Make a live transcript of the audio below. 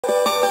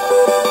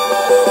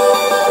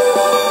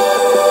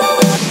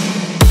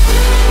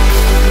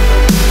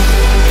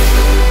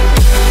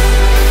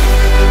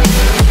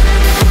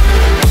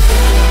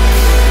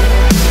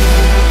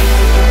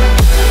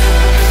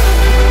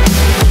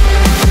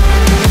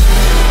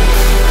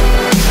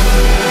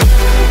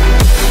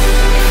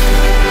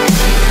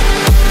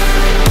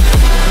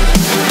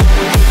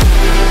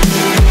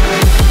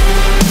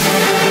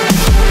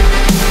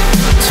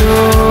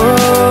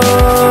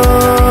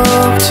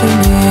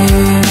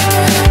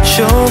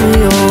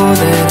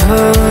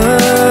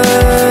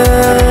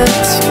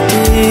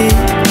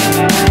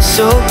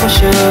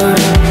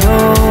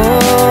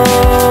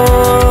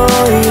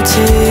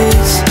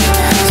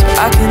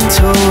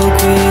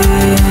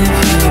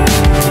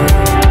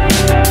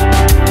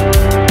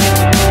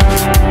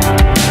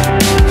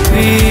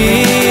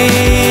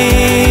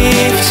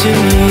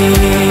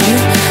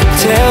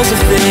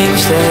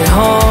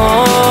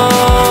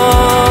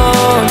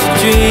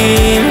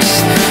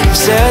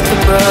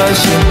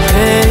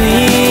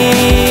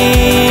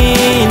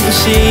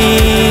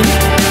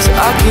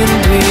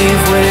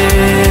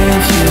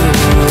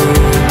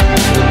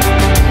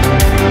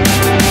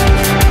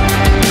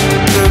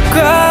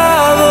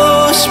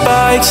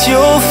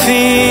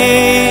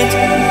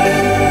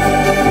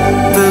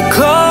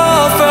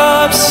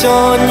drops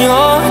on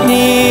your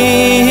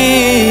knees.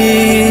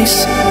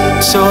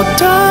 So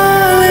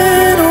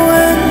darling,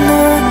 when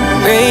the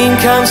rain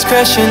comes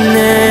crashing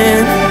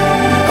in,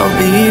 I'll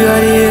be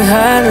right here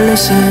and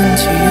listen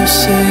to you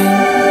sing.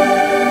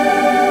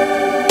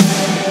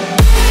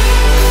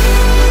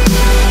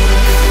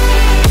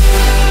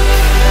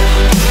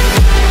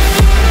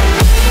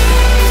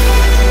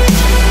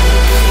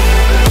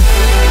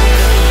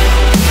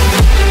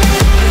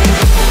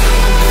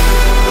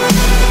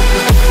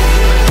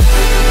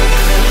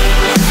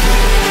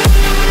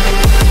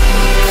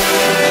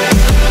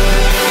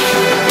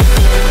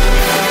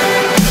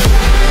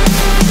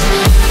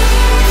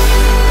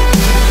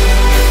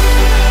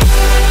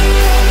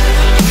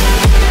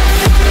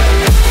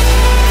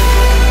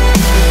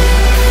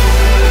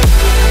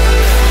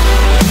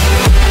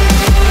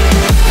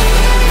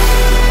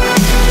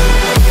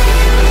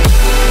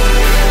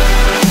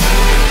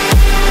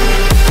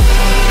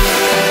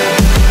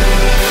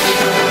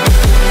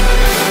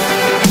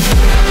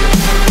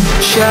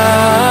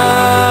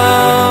 Shout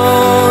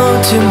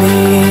to me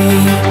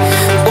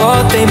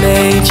what they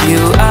made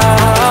you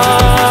out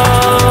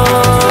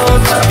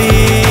to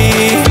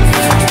be.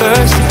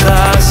 Burst the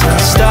glass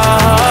and start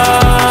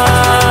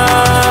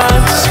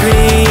to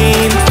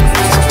scream,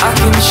 so I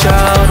can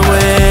shout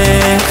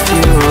with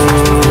you.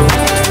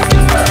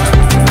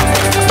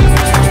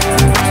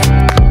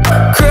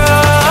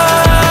 Cry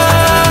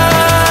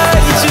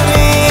to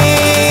me,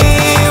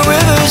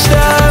 rivers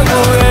that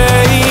will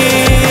raise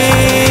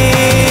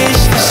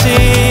the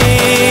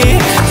sea,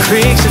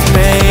 creeks of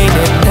pain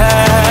and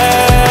apathy,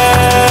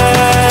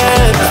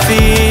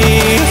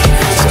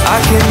 so I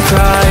can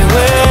cry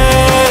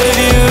with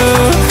you.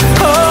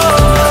 Oh,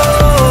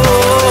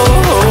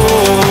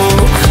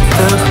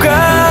 the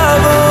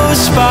gravel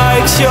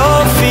spikes your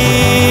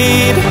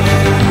feet,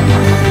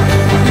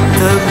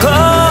 the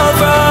glove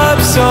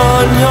rubs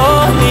on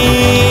your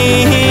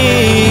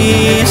knees.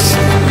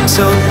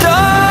 So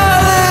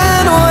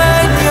darling,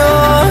 when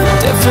you're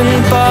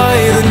deafened by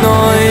the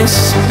noise,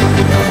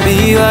 I'll be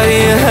right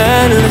here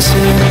and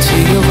listen to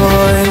your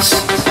voice.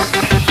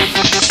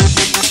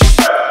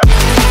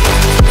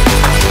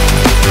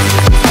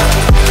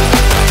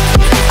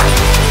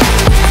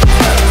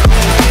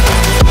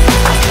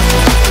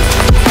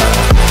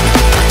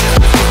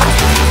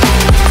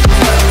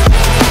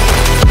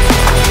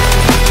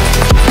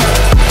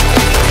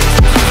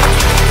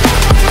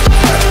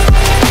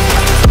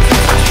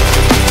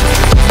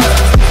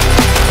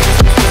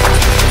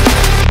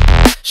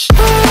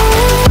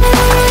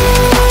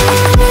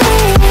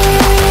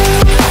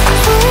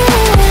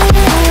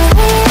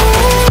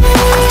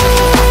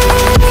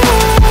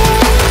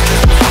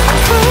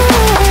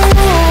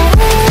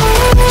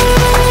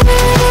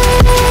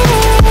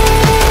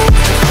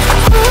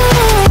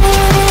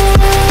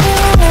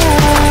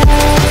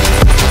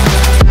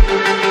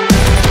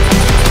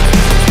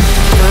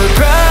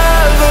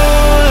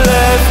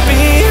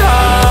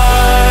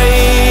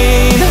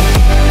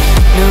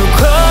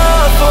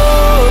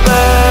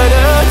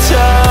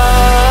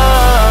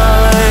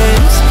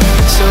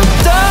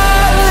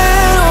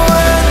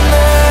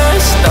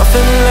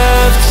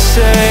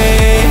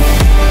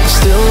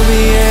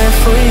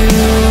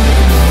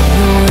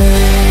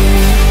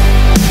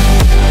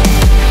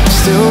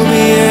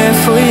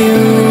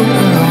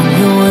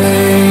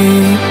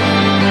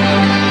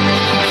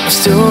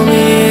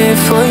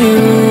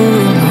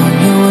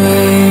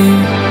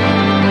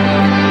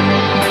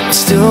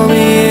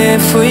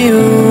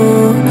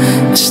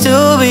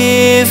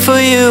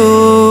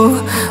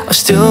 I'll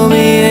still be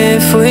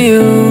here for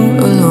you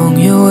along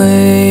your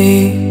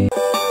way.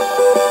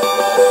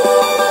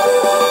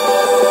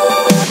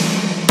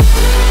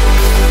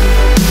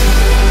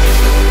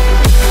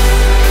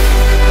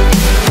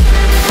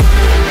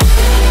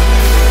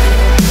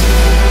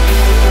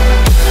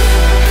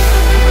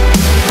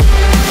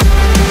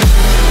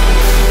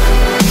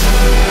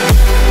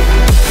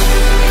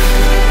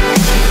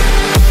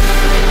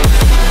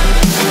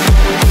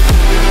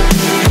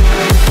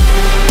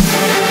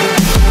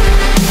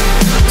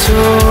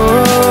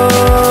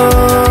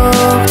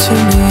 Talk to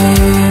me,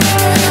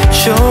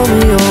 show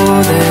me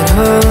all that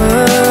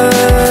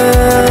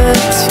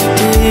hurts you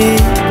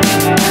deep.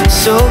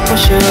 Soak my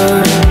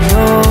shirt in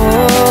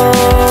all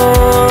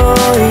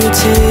your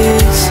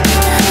tears,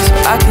 so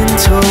I can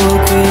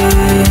talk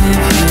with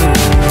you.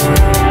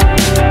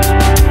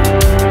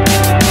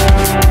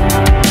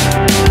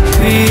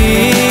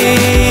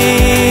 Read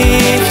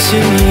to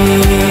me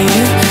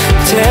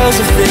tales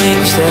of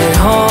things that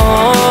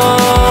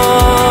haunt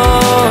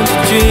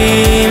your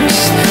dreams.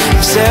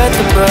 Set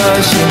the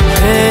brush and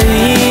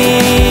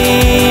paint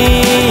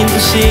the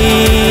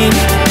scene,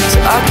 so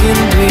I can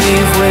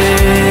breathe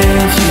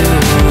with you.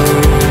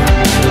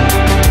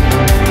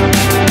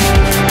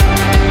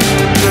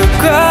 The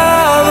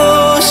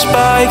gravel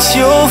spikes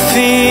your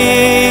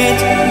feet,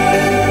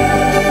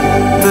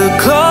 the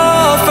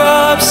cloth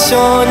rubs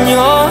on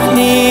your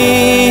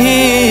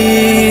knees.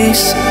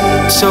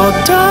 So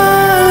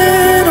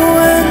darling,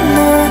 when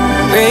the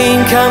rain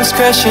comes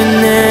crashing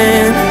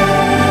in,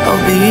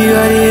 I'll be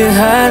right here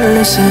and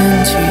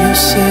listen to you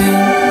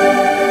sing.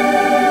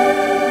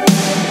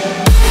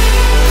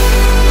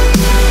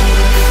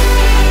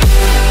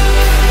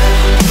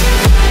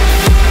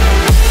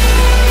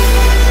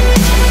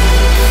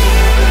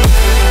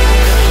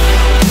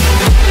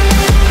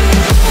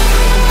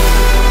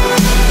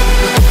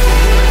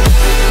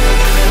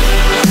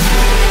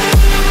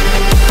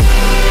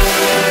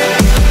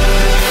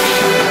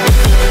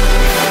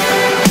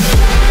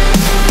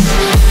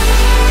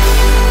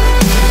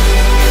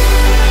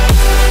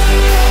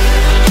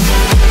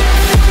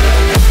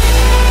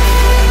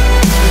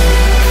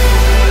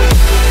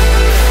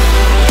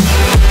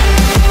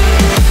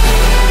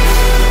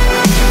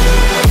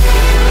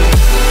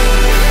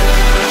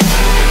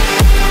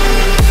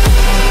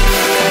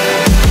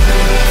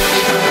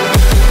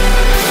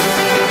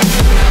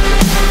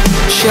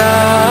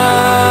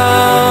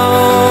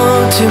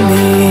 Shout to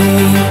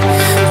me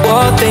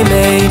what they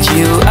made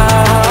you